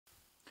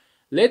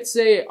Let's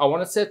say I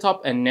want to set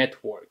up a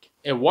network,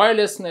 a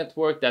wireless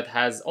network that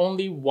has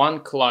only one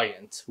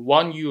client,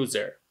 one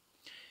user.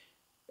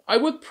 I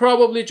would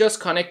probably just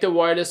connect a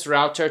wireless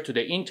router to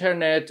the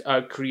internet,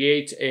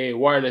 create a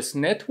wireless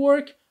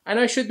network,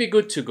 and I should be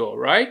good to go,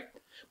 right?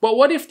 But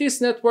what if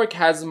this network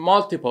has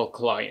multiple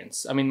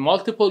clients? I mean,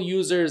 multiple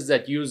users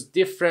that use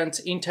different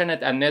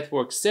internet and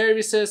network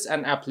services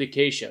and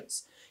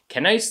applications.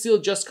 Can I still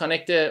just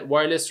connect a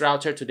wireless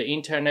router to the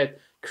internet,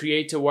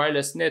 create a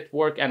wireless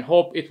network, and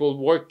hope it will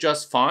work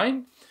just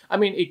fine? I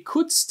mean, it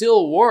could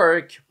still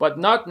work, but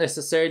not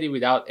necessarily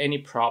without any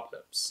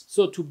problems.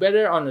 So to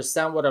better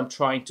understand what I'm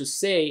trying to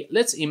say,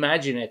 let's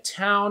imagine a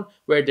town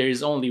where there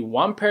is only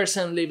one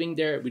person living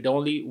there with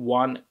only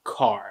one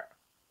car.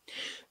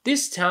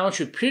 This town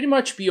should pretty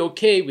much be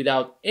okay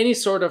without any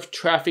sort of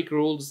traffic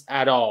rules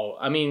at all.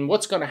 I mean,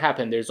 what's gonna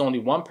happen? There's only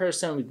one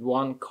person with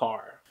one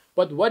car.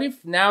 But what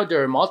if now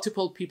there are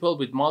multiple people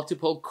with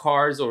multiple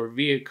cars or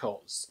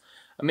vehicles?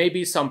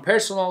 Maybe some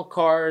personal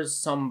cars,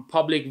 some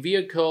public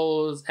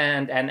vehicles,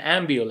 and an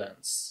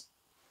ambulance.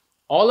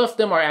 All of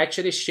them are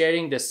actually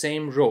sharing the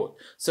same road.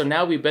 So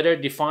now we better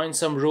define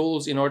some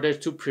rules in order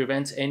to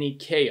prevent any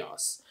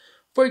chaos.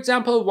 For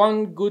example,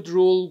 one good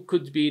rule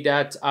could be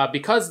that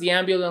because the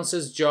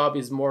ambulance's job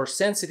is more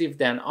sensitive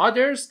than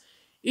others,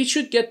 it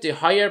should get the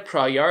higher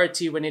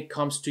priority when it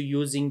comes to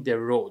using the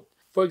road.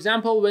 For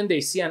example, when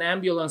they see an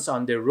ambulance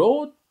on the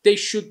road, they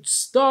should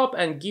stop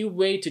and give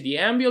way to the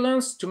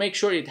ambulance to make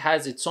sure it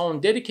has its own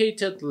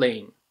dedicated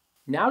lane.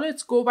 Now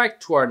let's go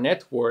back to our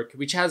network,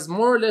 which has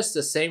more or less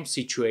the same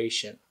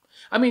situation.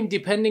 I mean,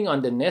 depending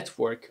on the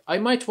network, I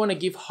might want to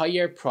give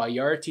higher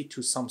priority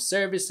to some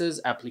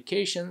services,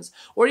 applications,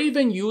 or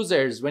even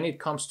users when it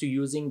comes to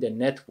using the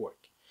network.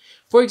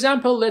 For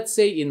example, let's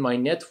say in my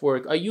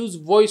network, I use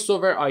voice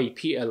over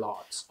IP a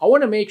lot. I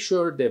want to make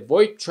sure the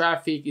VoIP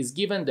traffic is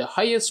given the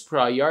highest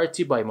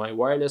priority by my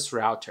wireless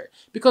router,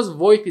 because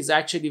VoIP is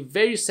actually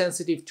very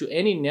sensitive to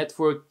any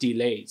network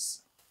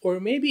delays. Or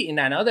maybe in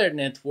another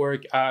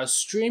network,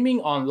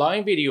 streaming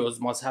online videos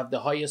must have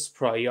the highest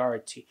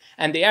priority.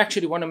 And they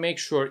actually want to make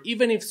sure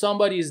even if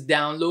somebody is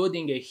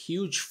downloading a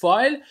huge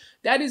file,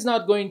 that is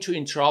not going to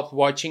interrupt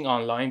watching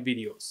online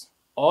videos.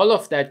 All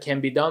of that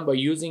can be done by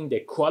using the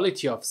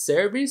quality of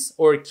service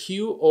or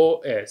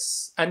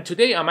QoS. And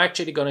today I'm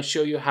actually going to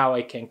show you how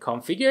I can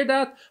configure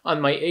that on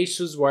my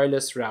ASUS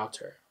wireless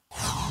router.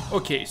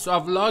 Okay, so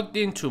I've logged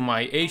into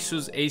my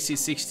ASUS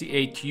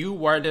AC68U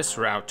wireless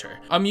router.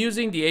 I'm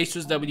using the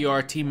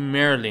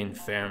asuswrt-merlin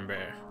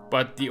firmware,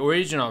 but the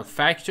original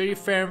factory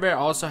firmware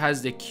also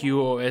has the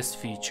QoS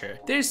feature.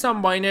 There's some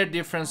minor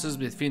differences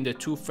between the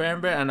two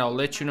firmware and I'll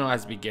let you know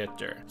as we get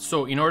there.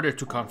 So in order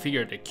to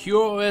configure the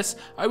QoS,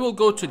 I will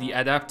go to the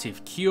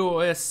adaptive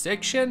QoS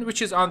section,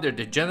 which is under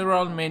the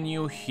general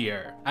menu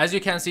here. As you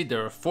can see,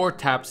 there are 4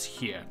 tabs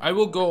here. I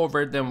will go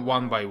over them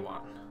one by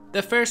one.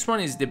 The first one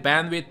is the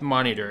bandwidth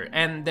monitor,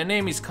 and the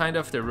name is kind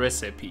of the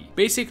recipe.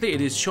 Basically, it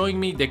is showing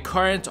me the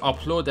current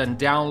upload and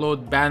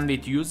download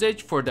bandwidth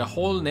usage for the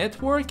whole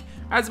network,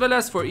 as well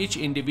as for each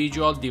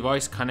individual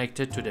device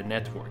connected to the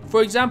network.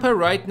 For example,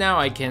 right now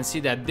I can see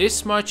that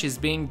this much is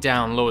being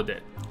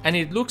downloaded, and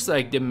it looks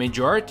like the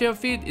majority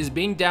of it is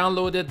being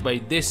downloaded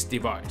by this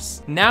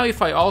device. Now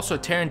if I also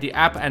turn the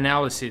app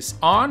analysis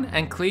on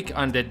and click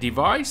on the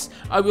device,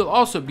 I will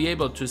also be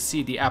able to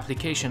see the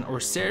application or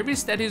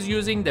service that is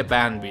using the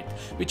bandwidth,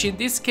 which in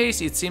this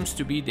case it seems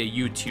to be the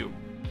YouTube.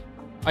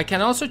 I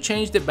can also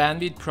change the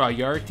bandwidth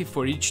priority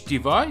for each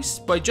device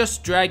by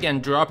just drag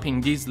and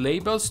dropping these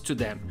labels to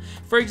them.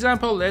 For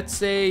example, let's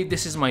say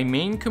this is my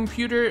main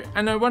computer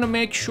and I want to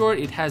make sure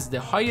it has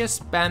the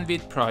highest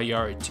bandwidth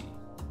priority.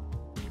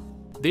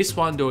 This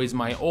one though is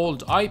my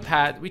old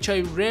iPad, which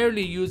I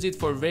rarely use it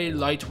for very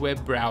light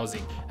web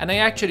browsing, and I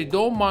actually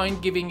don't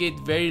mind giving it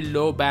very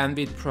low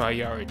bandwidth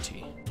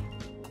priority.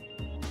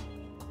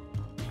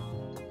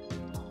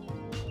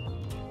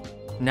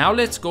 Now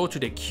let's go to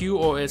the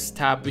QoS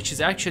tab, which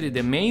is actually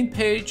the main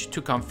page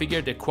to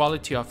configure the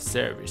quality of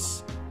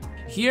service.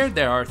 Here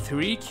there are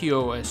 3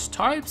 Qos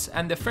types,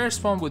 and the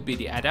first one would be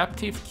the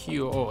adaptive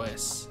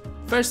QoS.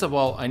 First of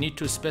all, I need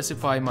to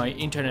specify my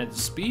internet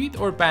speed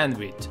or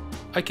bandwidth.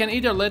 I can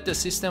either let the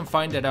system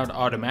find that out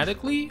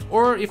automatically,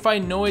 or if I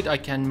know it, I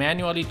can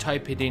manually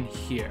type it in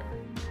here.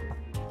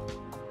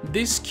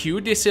 This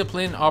Q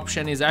discipline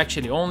option is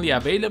actually only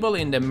available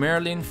in the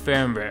Merlin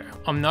firmware.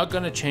 I'm not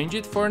gonna change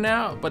it for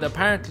now, but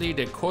apparently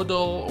the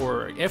CODL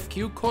or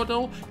FQ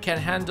CODL can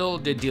handle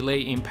the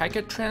delay in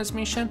packet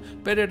transmission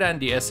better than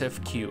the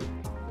SFQ.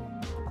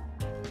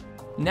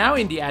 Now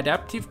in the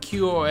adaptive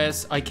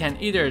QoS, I can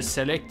either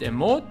select a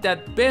mode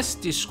that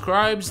best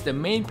describes the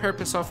main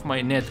purpose of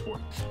my network.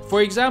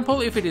 For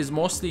example, if it is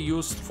mostly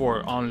used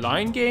for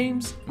online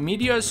games,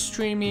 media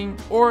streaming,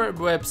 or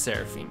web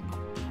surfing.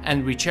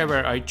 And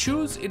whichever I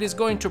choose, it is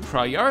going to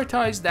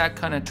prioritize that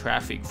kind of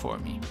traffic for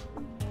me.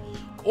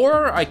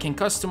 Or I can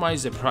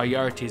customize the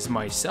priorities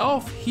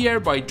myself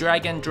here by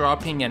drag and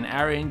dropping and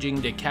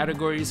arranging the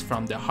categories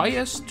from the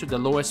highest to the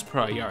lowest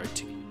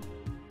priority.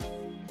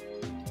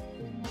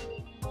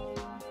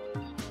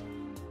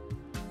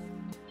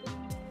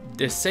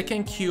 The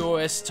second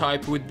QoS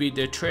type would be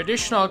the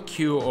traditional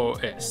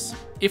QoS.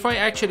 If I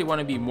actually want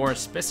to be more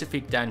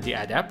specific than the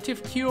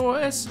adaptive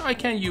QoS, I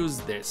can use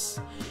this.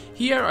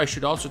 Here I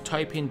should also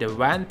type in the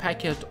WAN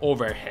packet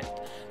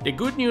overhead. The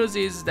good news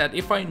is that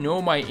if I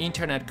know my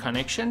internet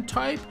connection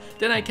type,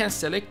 then I can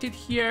select it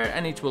here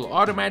and it will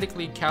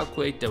automatically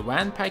calculate the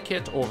WAN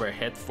packet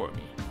overhead for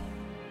me.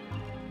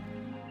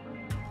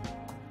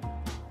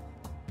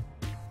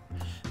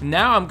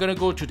 Now I'm gonna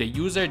go to the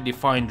user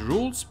defined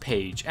rules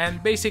page,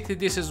 and basically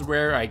this is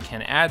where I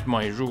can add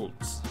my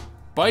rules.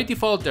 By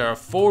default there are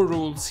 4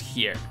 rules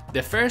here.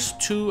 The first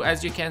 2,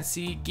 as you can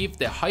see, give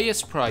the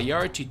highest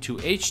priority to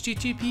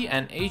HTTP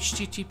and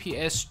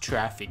HTTPS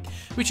traffic,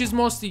 which is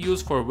mostly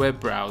used for web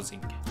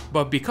browsing.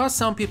 But because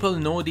some people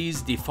know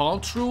these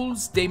default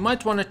rules, they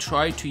might want to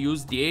try to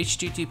use the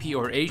HTTP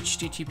or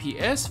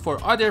HTTPS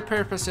for other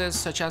purposes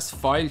such as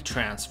file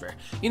transfer,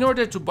 in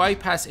order to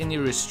bypass any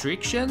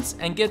restrictions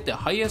and get the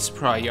highest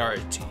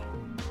priority.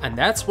 And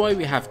that's why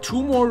we have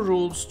 2 more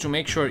rules to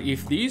make sure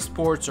if these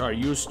ports are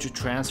used to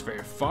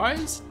transfer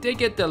files, they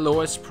get the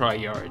lowest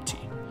priority.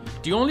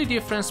 The only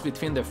difference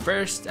between the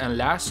first and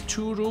last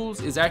 2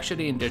 rules is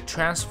actually in the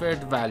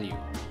transferred value.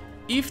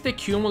 If the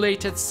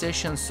cumulated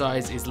session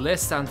size is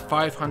less than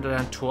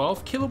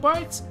 512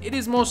 kilobytes, it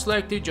is most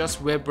likely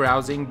just web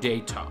browsing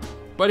data.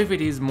 But if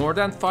it is more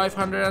than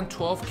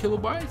 512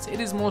 kilobytes, it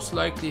is most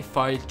likely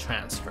file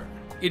transfer.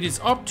 It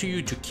is up to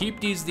you to keep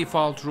these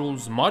default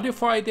rules,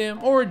 modify them,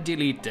 or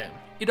delete them.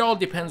 It all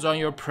depends on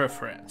your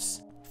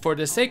preference. For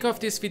the sake of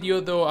this video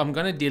though, I'm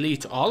gonna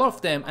delete all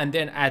of them and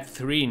then add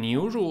 3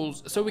 new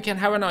rules so we can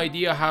have an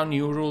idea how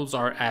new rules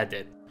are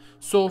added.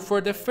 So for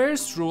the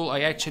first rule,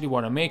 I actually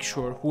want to make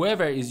sure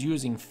whoever is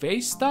using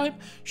FaceTime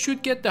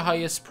should get the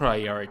highest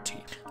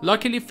priority.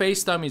 Luckily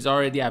FaceTime is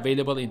already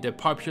available in the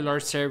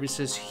popular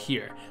services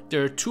here.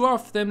 There are 2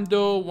 of them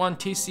though, one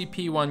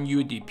TCP, one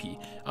UDP.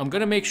 I'm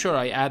gonna make sure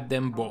I add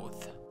them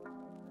both.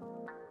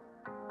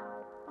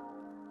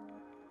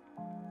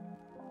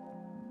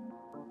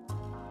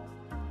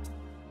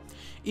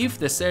 If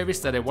the service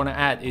that I want to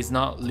add is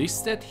not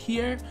listed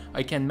here,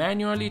 I can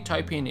manually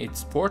type in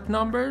its port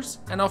numbers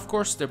and of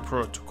course the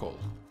protocol.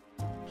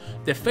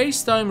 The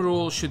FaceTime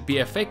rule should be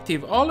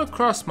effective all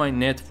across my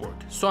network,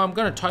 so I'm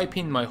gonna type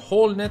in my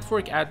whole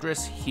network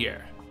address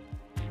here.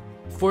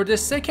 For the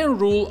second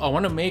rule, I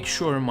want to make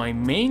sure my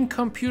main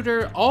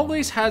computer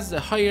always has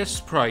the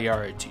highest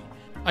priority.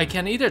 I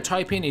can either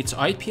type in its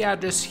IP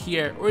address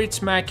here or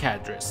its MAC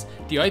address.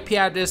 The IP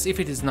address, if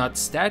it is not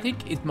static,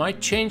 it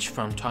might change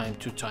from time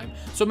to time,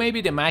 so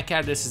maybe the MAC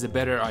address is a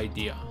better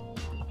idea.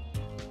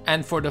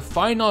 And for the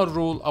final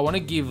rule, I want to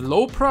give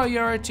low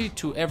priority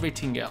to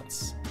everything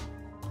else.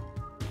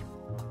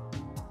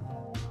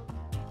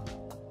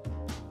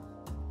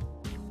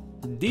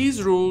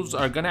 These rules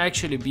are gonna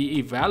actually be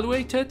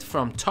evaluated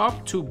from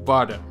top to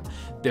bottom.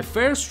 The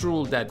first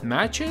rule that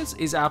matches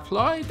is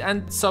applied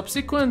and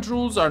subsequent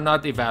rules are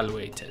not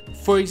evaluated.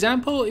 For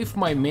example, if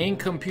my main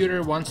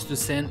computer wants to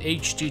send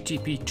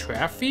HTTP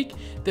traffic,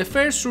 the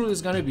first rule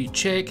is going to be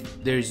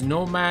checked, there is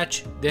no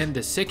match. Then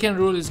the second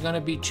rule is going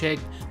to be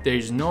checked, there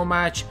is no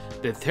match.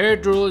 The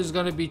third rule is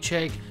going to be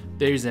checked,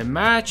 there is a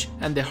match,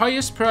 and the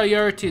highest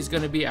priority is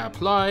going to be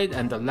applied,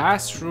 and the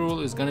last rule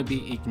is going to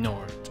be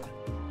ignored.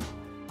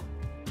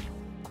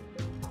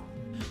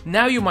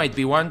 Now you might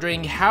be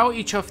wondering how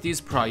each of these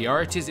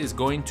priorities is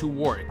going to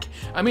work.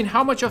 I mean,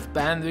 how much of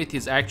bandwidth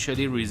is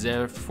actually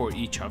reserved for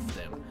each of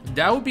them.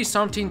 That would be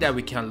something that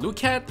we can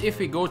look at if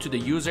we go to the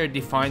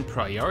user-defined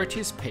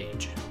priorities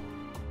page.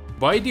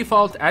 By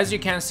default, as you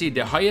can see,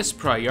 the highest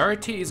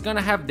priority is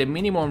gonna have the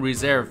minimum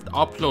reserved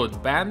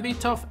upload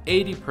bandwidth of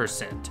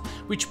 80%,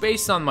 which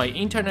based on my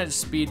internet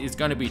speed is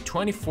gonna be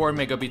 24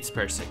 megabits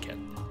per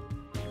second.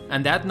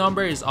 And that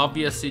number is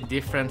obviously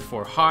different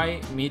for high,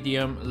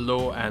 medium,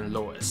 low, and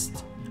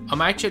lowest.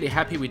 I'm actually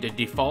happy with the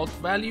default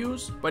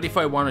values, but if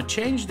I want to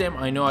change them,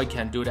 I know I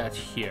can do that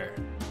here.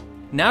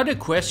 Now the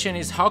question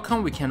is, how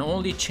come we can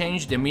only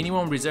change the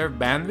minimum reserved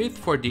bandwidth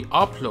for the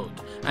upload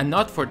and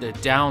not for the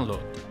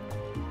download?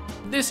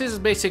 This is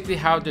basically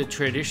how the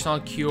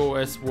traditional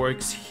QoS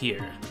works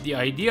here. The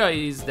idea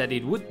is that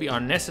it would be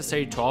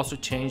unnecessary to also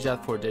change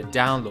that for the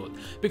download,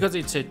 because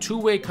it's a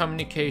two-way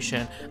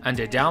communication and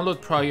the download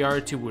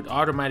priority would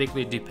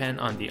automatically depend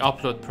on the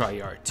upload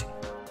priority.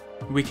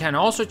 We can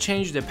also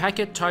change the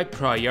packet type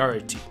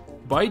priority.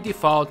 By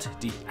default,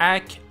 the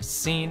ACK,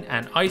 SYN,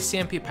 and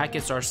ICMP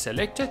packets are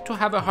selected to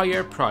have a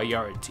higher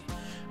priority.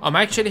 I'm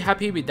actually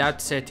happy with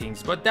that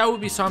settings, but that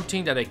would be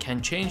something that I can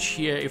change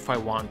here if I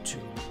want to.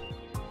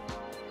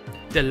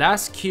 The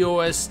last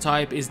QoS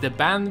type is the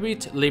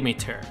bandwidth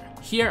limiter.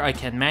 Here I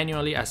can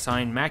manually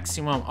assign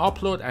maximum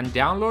upload and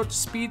download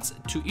speeds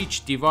to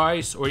each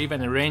device or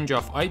even a range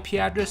of IP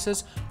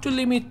addresses to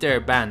limit their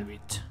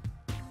bandwidth.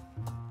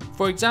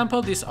 For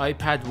example, this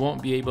iPad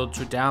won't be able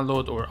to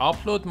download or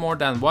upload more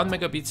than 1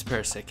 megabits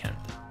per second.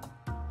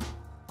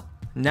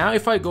 Now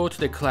if I go to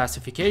the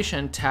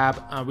classification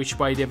tab, which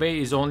by the way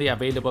is only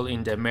available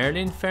in the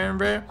Merlin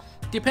firmware,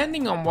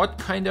 depending on what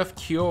kind of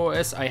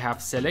QoS I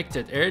have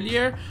selected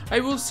earlier, I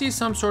will see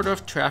some sort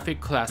of traffic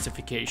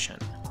classification.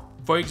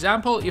 For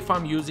example, if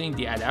I'm using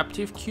the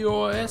adaptive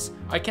QoS,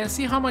 I can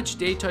see how much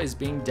data is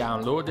being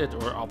downloaded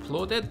or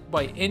uploaded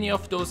by any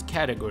of those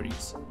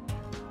categories.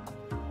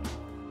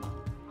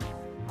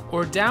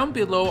 Or down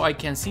below, I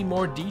can see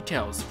more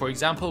details, for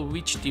example,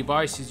 which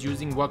device is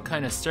using what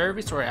kind of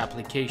service or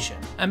application.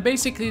 And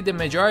basically the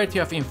majority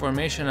of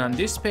information on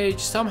this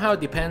page somehow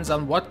depends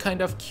on what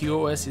kind of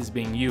QoS is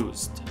being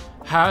used.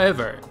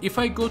 However, if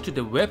I go to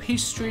the web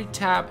history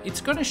tab,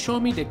 it's gonna show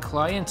me the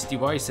client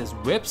device's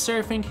web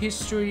surfing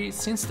history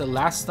since the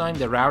last time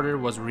the router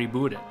was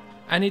rebooted.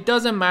 And it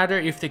doesn't matter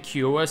if the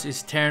QoS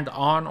is turned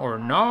on or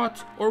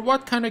not, or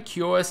what kind of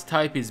QoS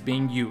type is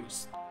being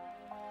used.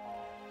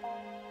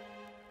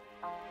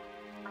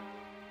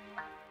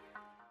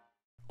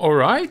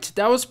 Alright,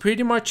 that was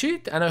pretty much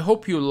it, and I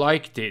hope you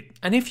liked it.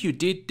 And if you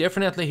did,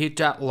 definitely hit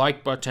that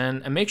like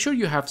button and make sure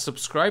you have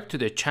subscribed to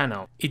the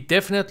channel. It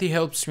definitely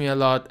helps me a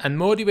lot and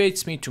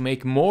motivates me to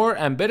make more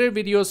and better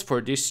videos for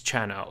this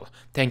channel.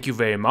 Thank you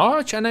very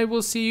much, and I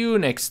will see you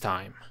next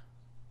time.